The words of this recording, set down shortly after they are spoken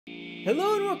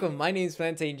Hello and welcome, my name is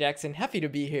Plantain Jackson, happy to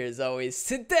be here as always.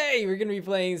 Today we're going to be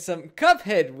playing some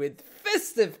CupHead with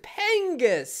Festive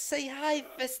Pangus. Say hi,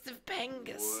 Festive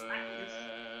Pangus.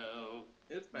 Well,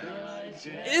 it's Pangus.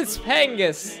 It's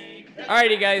Pangus.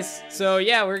 Alrighty guys, so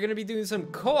yeah, we're going to be doing some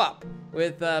co-op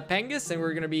with Pangus, and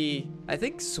we're going to be, I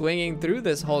think, swinging through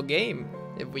this whole game,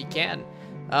 if we can.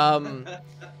 I don't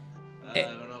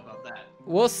know about that.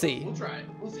 We'll see. We'll try.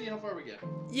 We'll see how far we get.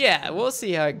 Yeah, we'll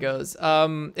see how it goes.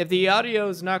 If the audio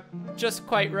is not just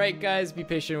quite right, guys, be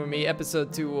patient with me.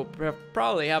 Episode 2 will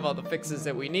probably have all the fixes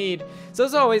that we need. So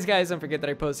as always, guys, don't forget that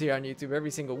I post here on YouTube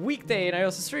every single weekday, and I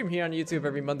also stream here on YouTube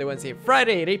every Monday, Wednesday, and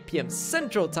Friday at 8 p.m.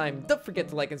 Central Time. Don't forget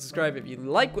to like and subscribe if you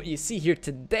like what you see here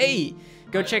today.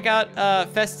 Go check out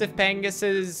Festive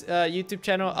Pangus's YouTube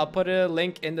channel. I'll put a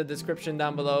link in the description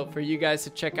down below for you guys to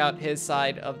check out his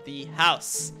side of the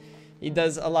house. He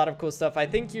does a lot of cool stuff. I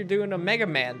think you're doing a Mega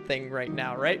Man thing right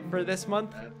now, right? For this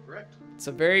month? That's correct. It's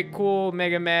a very cool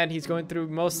Mega Man. He's going through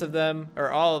most of them,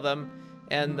 or all of them.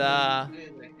 And I don't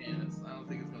think it's gonna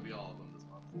be all of them this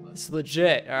month. But... it's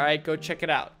legit. All right, go check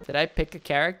it out. Did I pick a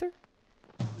character?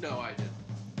 No, I didn't.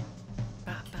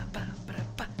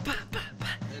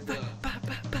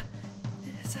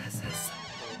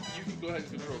 You can go ahead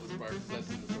and control this part, because I've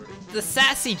seen this already. The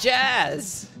Sassy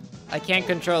Jazz. I can't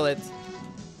control it.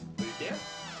 But you can?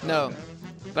 No, Okay.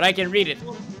 but I can read it.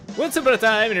 Once upon a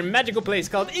time, in a magical place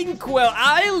called Inkwell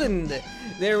Island,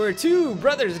 there were two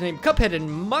brothers named CupHead and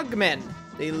Mugman.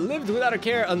 They lived without a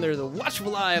care under the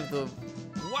watchful eye of the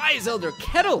wise elder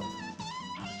Kettle.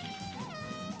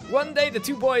 One day, the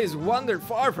two boys wandered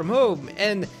far from home,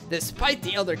 and despite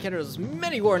the elder Kettle's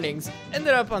many warnings,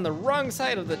 ended up on the wrong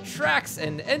side of the tracks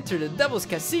and entered the Devil's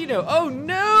Casino. Oh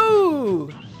no!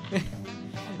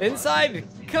 Inside,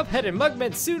 CupHead and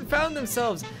Mugman soon found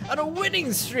themselves on a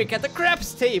winning streak at the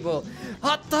craps table.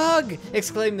 Hot dog!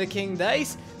 Exclaimed the King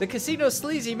Dice. The casino's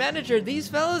sleazy manager, these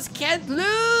fellas can't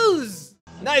lose!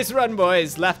 Nice run,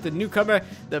 boys, laughed the newcomer.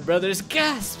 The brothers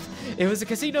gasped. It was the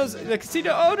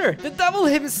casino owner, the devil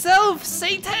himself,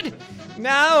 Satan!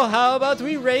 Now, how about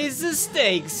we raise the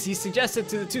stakes? He suggested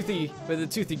to the toothy with a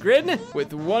toothy grin.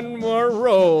 With one more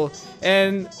roll,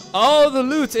 and all the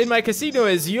loot in my casino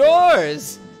is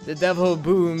yours! The devil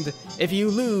boomed. If you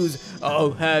lose,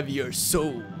 I'll have your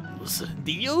souls.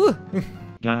 Deal?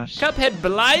 Gosh. CupHead,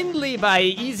 blindly by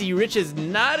easy riches,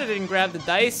 nodded and grabbed the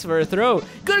dice for a throw.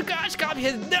 Good gosh,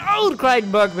 CupHead, no! Cried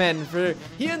Mugman, for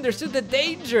he understood the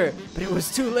danger, but it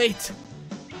was too late.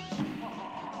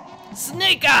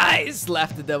 Snake eyes!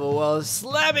 Laughed the devil while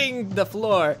slamming the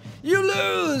floor. You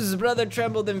lose! Brother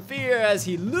trembled in fear as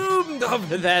he loomed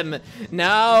over them.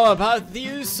 Now about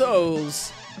you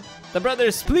souls. The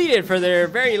brothers pleaded for their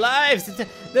very lives.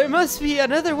 There must be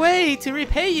another way to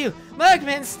repay you.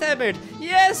 Mugman stammered.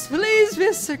 Yes, please,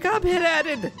 Mr. CupHead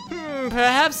added.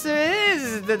 Perhaps there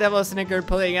is, the devil snickered,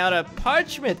 pulling out a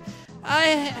parchment. I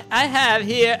have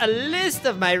here a list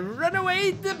of my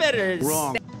runaway betters.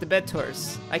 Wrong. The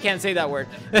bettors. I can't say that word.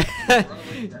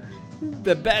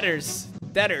 The betters.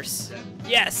 Debtors.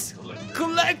 Yes.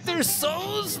 Collect their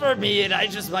souls for me, and I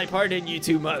just might pardon you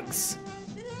two mugs.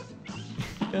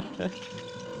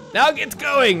 Now get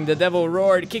going, the devil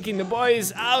roared, kicking the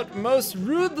boys out most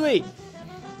rudely.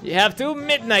 You have till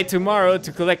midnight tomorrow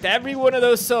to collect every one of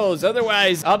those souls,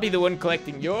 otherwise I'll be the one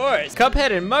collecting yours.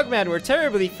 CupHead and Mugman were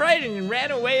terribly frightened and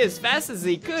ran away as fast as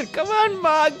they could. Come on,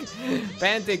 Mug,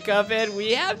 panted CupHead.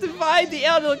 We have to find the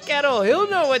elder Kettle. He'll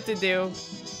know what to do.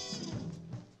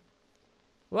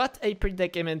 What a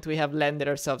predicament we have landed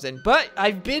ourselves in. But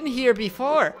I've been here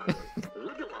before.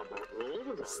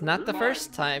 It's not the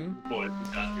first time. Boy,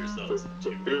 got yourselves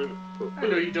into. I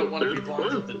know you don't want to be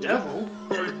bonds with the devil,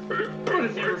 but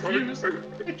if you refuse,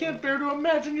 I can't bear to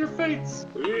imagine your fates.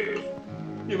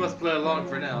 You must play along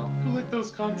for now. Collect those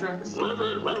contracts. Then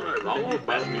you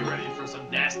better be ready for some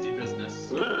nasty business.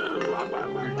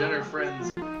 Your debtor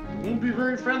friends won't be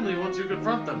very friendly once you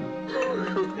confront them.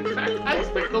 In fact, I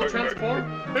expect they'll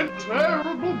transform into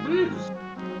terrible beasts.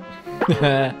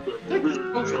 Take this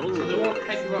potion so they won't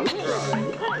hang you out to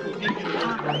dry. It'll give you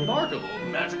remarkable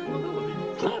magical ability.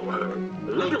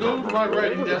 Now go to my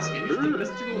writing desk and use the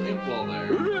mystical ink wall there.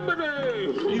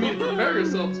 You need to prepare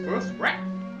yourselves for a scrap.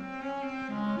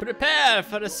 Prepare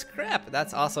for the scrap.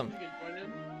 That's awesome.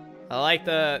 I like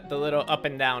the little up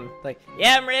and down. Like,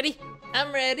 yeah, I'm ready.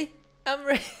 I'm ready. I'm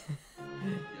ready.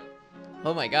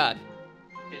 Oh my god.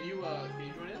 Can you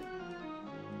join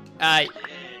in?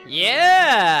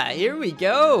 Yeah, here we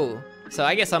go. So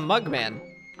I guess I'm Mugman.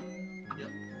 Yep.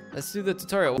 Let's do the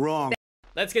tutorial. Wrong.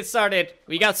 Let's get started.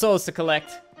 We got souls to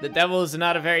collect. The devil is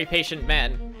not a very patient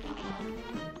man.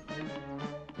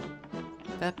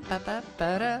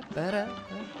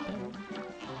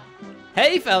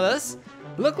 Hey, fellas.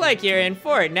 Look like you're in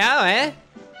for it now, eh?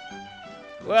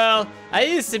 Well, I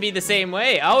used to be the same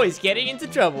way, always getting into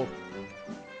trouble.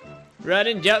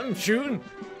 Running, jumping, shooting.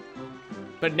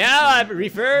 But now I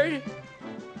prefer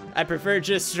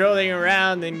just strolling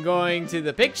around than going to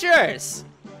the pictures.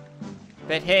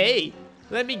 But hey,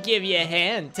 let me give you a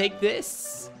hand. Take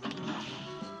this.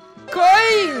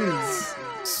 Coins!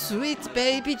 Sweet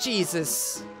baby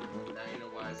Jesus. Now you know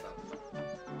why I stopped.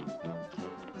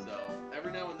 So,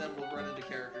 every now and then we'll run into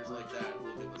characters like that and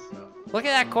look at this stuff. Look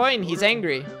at that coin. He's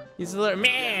angry. He's a little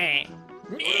meh.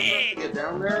 To get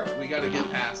down there, we gotta get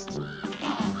past the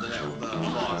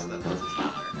boss that puts us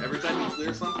down there. Every time you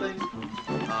clear something,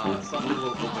 something will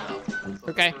open up. So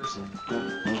Okay.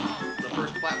 The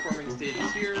first platforming stage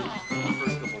is here. The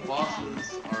first couple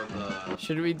bosses are the...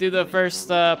 Should we do the first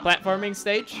platforming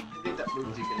stage? I think that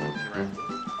moves you can interact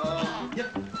with.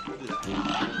 Yep, we'll do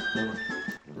that.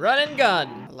 Run and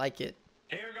gun. I like it.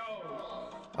 Here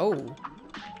goes. Oh.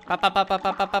 Hey,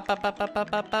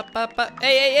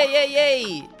 hey, hey, hey,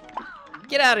 hey!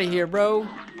 Get out of here, bro.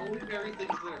 Only bury things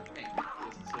that are pink,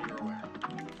 just so you're aware.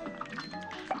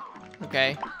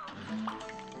 Okay.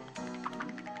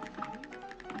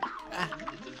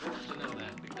 It's important to know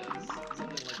that because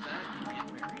something like that you can't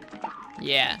bury.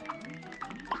 Yeah.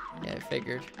 Yeah, I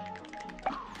figured.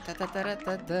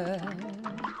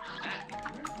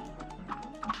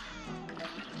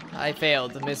 I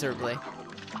failed miserably.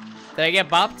 Did I get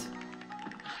bopped?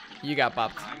 You got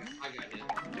bopped. I got hit.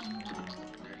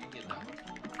 There, you get that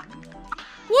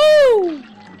one. Woo!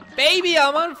 Baby,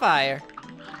 I'm on fire.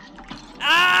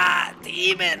 Ah,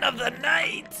 demon of the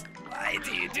night. Why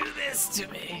do you do this to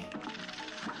me?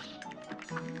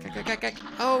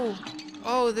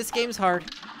 Oh, this game's hard.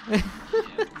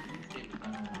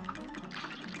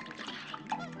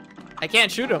 I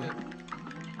can't shoot him. You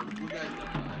guys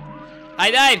don't die.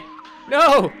 I died.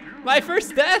 No, my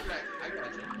first death. I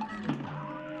got you.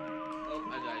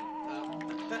 Oh, I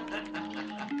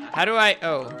died. How do I?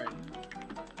 Oh, Alright.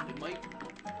 It might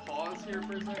pause here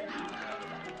for a second.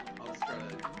 I'll just try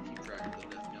to keep track of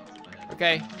the death counts in my head.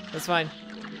 okay, that's fine.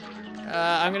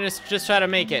 I'm gonna just try to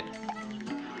make it.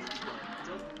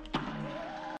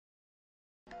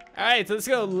 All right, so let's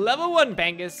go. Level 1,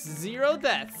 Bangus, 0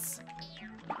 deaths.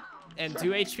 And 2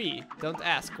 HP. Don't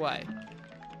ask why.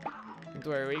 Don't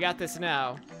worry, we got this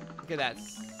now. Look at that.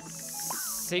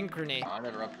 Synchrony. I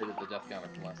never updated the death counter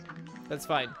from last time. That's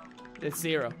fine. It's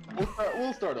 0.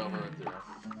 We'll start over at 0.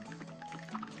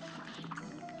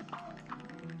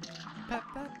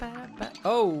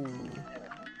 Oh.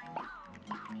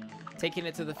 Taking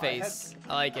it to the face.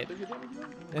 I like it.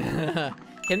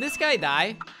 Can this guy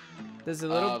die? Does a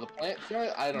little... The plant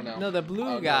guy? I don't know. No, the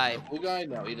blue guy. No, the blue guy?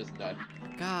 No, he doesn't die.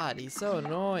 God, he's so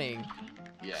annoying.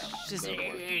 Yeah. Just they're the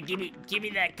worst. give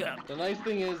me that cup. The nice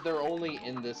thing is they're only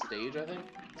in this stage, I think.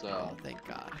 So, Oh, thank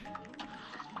God.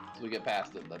 so we get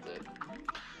past it. That's it.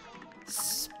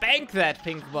 Spank that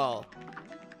pink ball.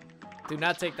 Do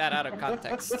not take that out of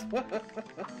context.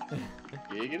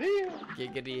 Giggity.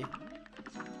 Giggity.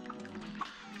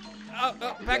 Oh,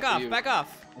 back got off, you. back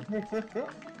off.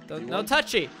 You No want-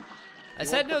 touchy. I you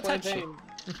said no want the touchy. plantain?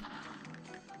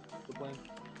 The plan-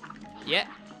 Yeah.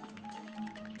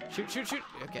 Shoot.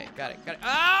 Okay, got it.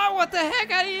 Oh, what the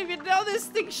heck? I didn't even know this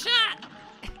thing shot.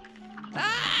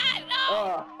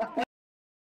 Ah, no.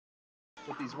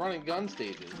 With these run and gun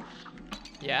stages,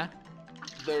 Yeah.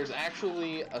 there's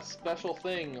actually a special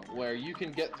thing where you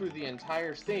can get through the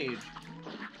entire stage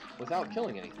without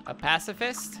killing anything. A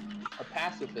pacifist? A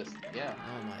pacifist, yeah.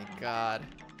 Oh my God.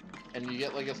 And you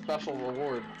get like a special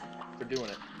reward for doing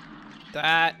it.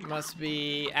 That must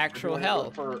be actual Doing it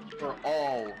hell. For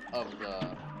all of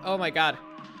the... Oh my God.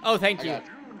 Oh, thank I you. got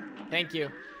Thank you.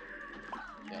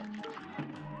 Yeah.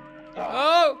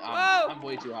 Oh, whoa. I'm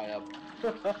way too high up.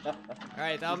 All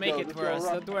right, I'll Let's make go, it let's for go, us.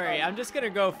 run. Don't worry. I'm just gonna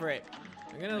go for it.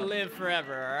 I'm gonna live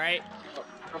forever. All right.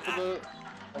 Up for the...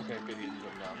 Okay, good, you can go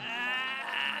down.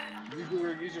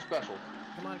 Ah. Use your special.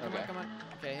 Come on. Okay.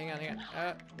 Okay, hang on.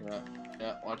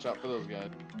 Yeah, watch out for those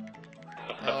guys.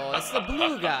 Oh, it's the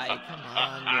blue guy. Come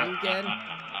on, you again.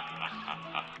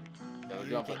 Gotta You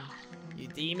jump it. again. You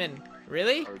demon.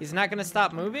 Really? He's not gonna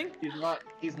stop moving? He's not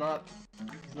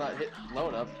hit low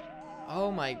enough. Oh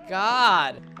my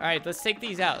God. All right, let's take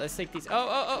these out. Let's take these.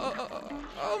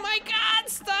 Oh my God,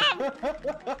 stop.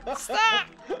 Stop.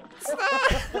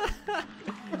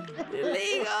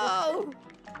 Illegal.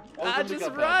 Open the Just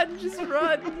cup run. Just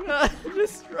run.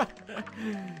 Just run.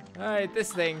 All right,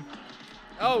 this thing.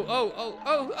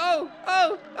 Oh.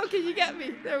 Okay, you got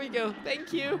me. There we go.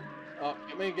 Thank you. Oh,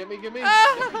 get me.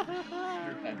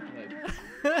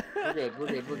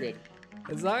 We're good.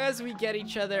 As long as we get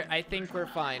each other, I think we're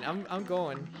fine. I'm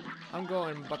going,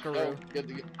 buckaroo. Oh,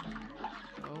 good.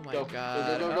 Oh my Go.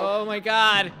 god. Go. Oh my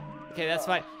god. Okay, that's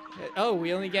fine. Oh,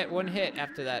 we only get one hit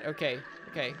after that. Okay.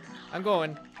 I'm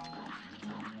going.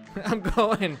 I'm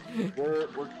going. We're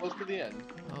close to the end.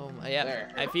 Oh my, yeah.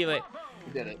 There. I feel it.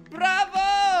 We did it.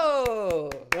 Bravo!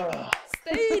 Ugh.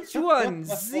 Stage 1,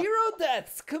 0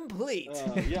 deaths complete.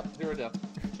 Yep, 0 deaths.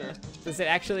 Sure. Does it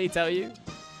actually tell you?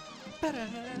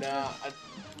 Nah,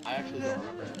 I actually don't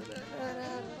remember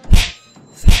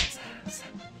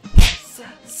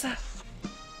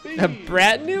anything. A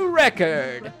brand new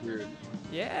record. Weird.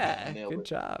 Yeah, Nailed good it.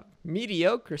 job.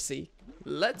 Mediocracy.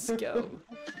 Let's go.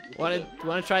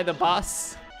 Wanna try the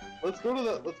boss? Let's go to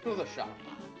the shop. Let's go to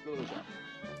the shop.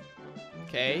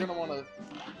 Okay. You're gonna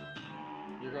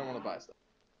wanna buy stuff.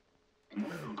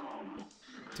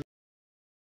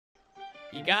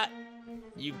 You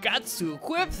got to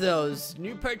equip those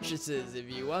new purchases if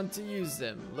you want to use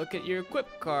them. Look at your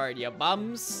equip card, ya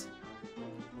bums.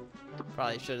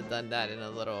 Probably should have done that in a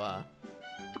little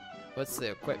what's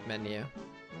the equip menu?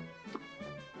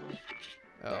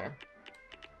 Oh.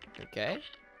 Okay.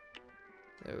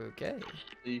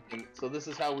 So this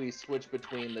is how we switch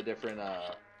between the different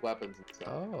weapons and stuff.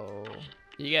 Oh.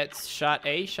 You get shot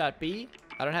A, shot B.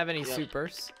 I don't have any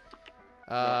supers.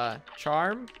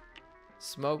 Charm.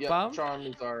 Smoke bomb. Charm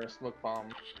is our smoke bomb.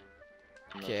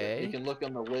 Okay. You can look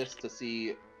on the list to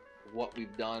see what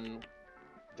we've done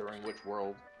during which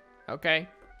world. Okay.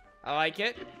 I like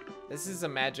it. This is a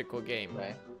magical game.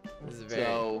 Okay. This is a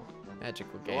very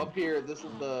magical game. So up here, this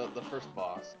is the first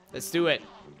boss. Let's do it.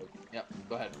 Yep,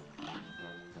 go ahead.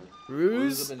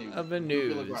 Ruse of a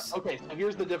News. Okay, so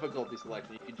here's the difficulty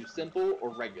selection. You can do simple or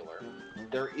regular.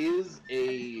 There is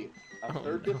a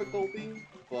third difficulty,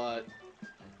 but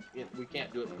we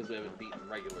can't do it because we haven't beaten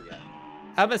regular yet.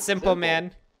 I'm a simple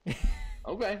man.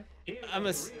 Okay.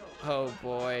 Oh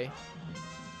boy.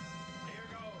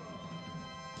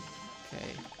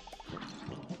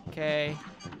 Okay.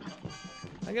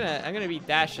 I'm gonna be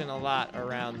dashing a lot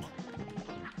around.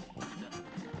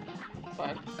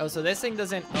 Fine. Oh, so this thing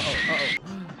doesn't.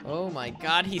 Oh my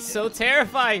God, he's so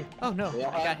terrifying. Oh no, They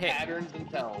all I got have hit. patterns and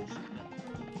tells.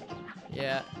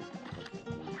 Yeah.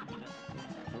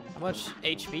 How much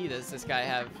HP does this guy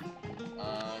have?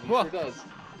 He Whoa. sure does.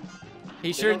 He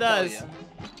They sure don't tell does. ya.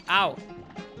 Ow.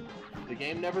 The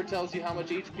game never tells you how much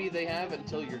HP they have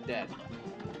until you're dead.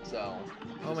 So.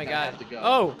 you Oh just my kinda God. have to go.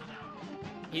 Oh.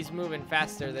 He's moving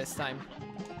faster this time.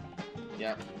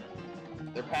 Yep.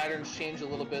 Their patterns change a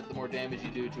little bit the more damage you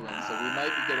do to them, so we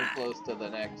might be getting close to the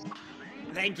next.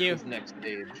 Thank you. This next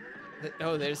stage.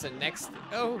 Oh, there's a next.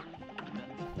 Oh.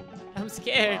 I'm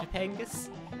scared, Wow. Pengus.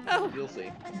 Oh. You'll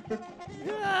see.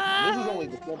 Ah. This is only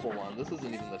the simple one. This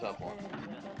isn't even the tough one.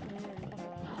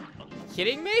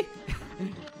 Kidding me?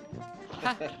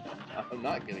 I'm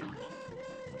not kidding.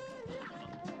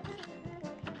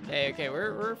 Okay,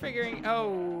 we're figuring.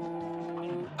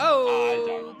 Oh,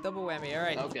 double whammy. All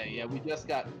right. Okay, yeah, we just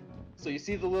got. So you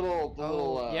see the little.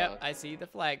 Yep, I see the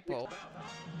flagpole.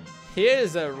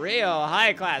 Here's a real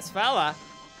high-class fella.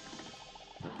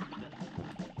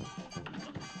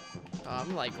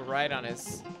 I'm like right on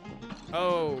his.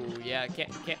 Oh yeah,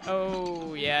 can't.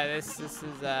 Oh yeah, this is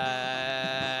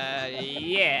yeah.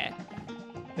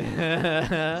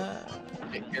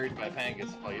 Get carried by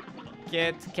Pangus fight.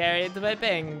 Get carried by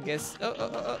Pengus.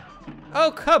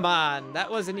 Oh, come on. That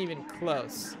wasn't even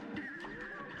close.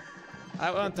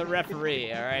 I want the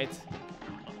referee, all right?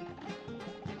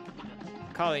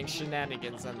 Calling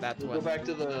shenanigans on that We'll one. go back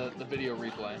to the video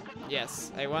replay.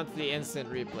 Yes, I want the instant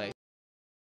replay.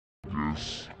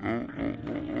 Yes.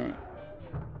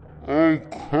 Oh,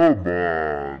 come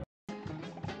on.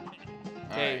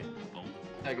 Okay. Alright.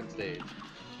 Second stage.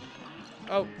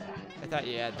 Oh, I thought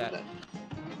you had that. Yeah,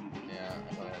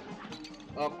 I thought I had.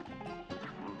 Oh,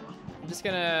 I'm just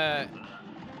gonna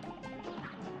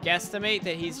guesstimate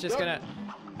that he's just gonna.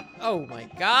 Oh my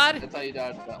God! that's how you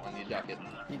dodge that one. You duck it.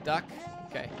 You duck.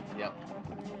 Okay. Yep.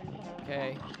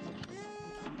 Okay.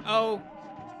 Oh.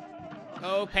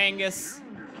 Oh, Pangus.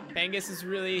 Pangus is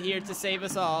really here to save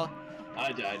us all,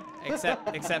 I died.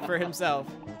 except for himself.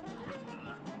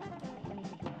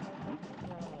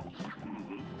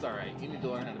 It's alright. You need to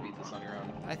learn how to beat this on your own.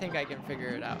 I think I can figure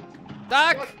it out.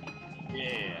 Duck!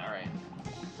 Yeah, alright.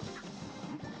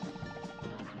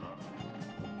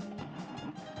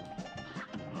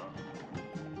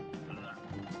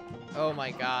 Oh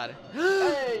my God.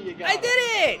 Hey, you got I it. did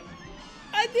it!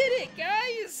 I did it,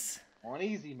 guys! On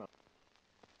easy mode.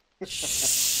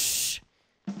 Shh.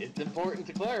 It's important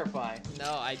to clarify.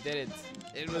 No, I didn't.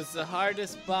 It was the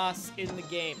hardest boss in the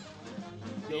game.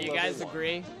 Do you guys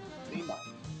agree? C-.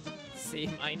 C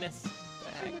minus? The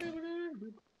heck?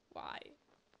 Why?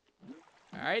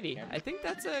 Alrighty, I think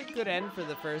that's a good end for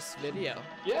the first video.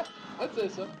 Yeah, I'd say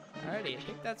so. Alrighty, I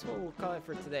think that's what we'll call it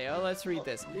for today. Oh, let's read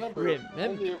this. Remember,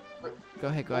 Go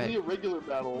ahead. Only a regular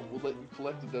battle will let you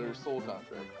collect it under soul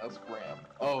contract. That's Graham.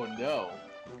 Oh no.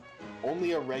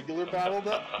 Only a regular battle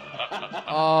though?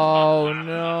 Oh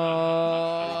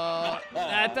no.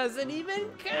 That doesn't even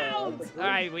count.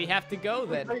 Alright, we have to go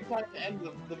then. Great time to end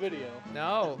the video.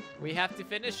 No, we have to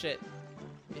finish it.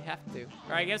 We have to.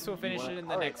 Or I guess we'll finish it in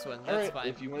the next one. That's fine.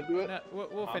 If you want to do it, no,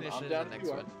 we'll finish it in the next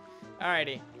one. Are.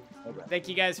 Alrighty. Okay. Thank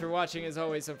you guys for watching. As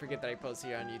always, don't forget that I post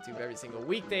here on YouTube every single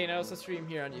weekday, and I also stream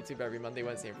here on YouTube every Monday,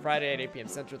 Wednesday, and Friday at 8 p.m.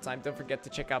 Central Time. Don't forget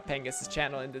to check out Pangus'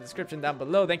 channel in the description down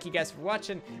below. Thank you guys for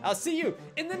watching. I'll see you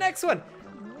in the next one.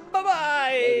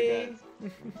 Bye-bye.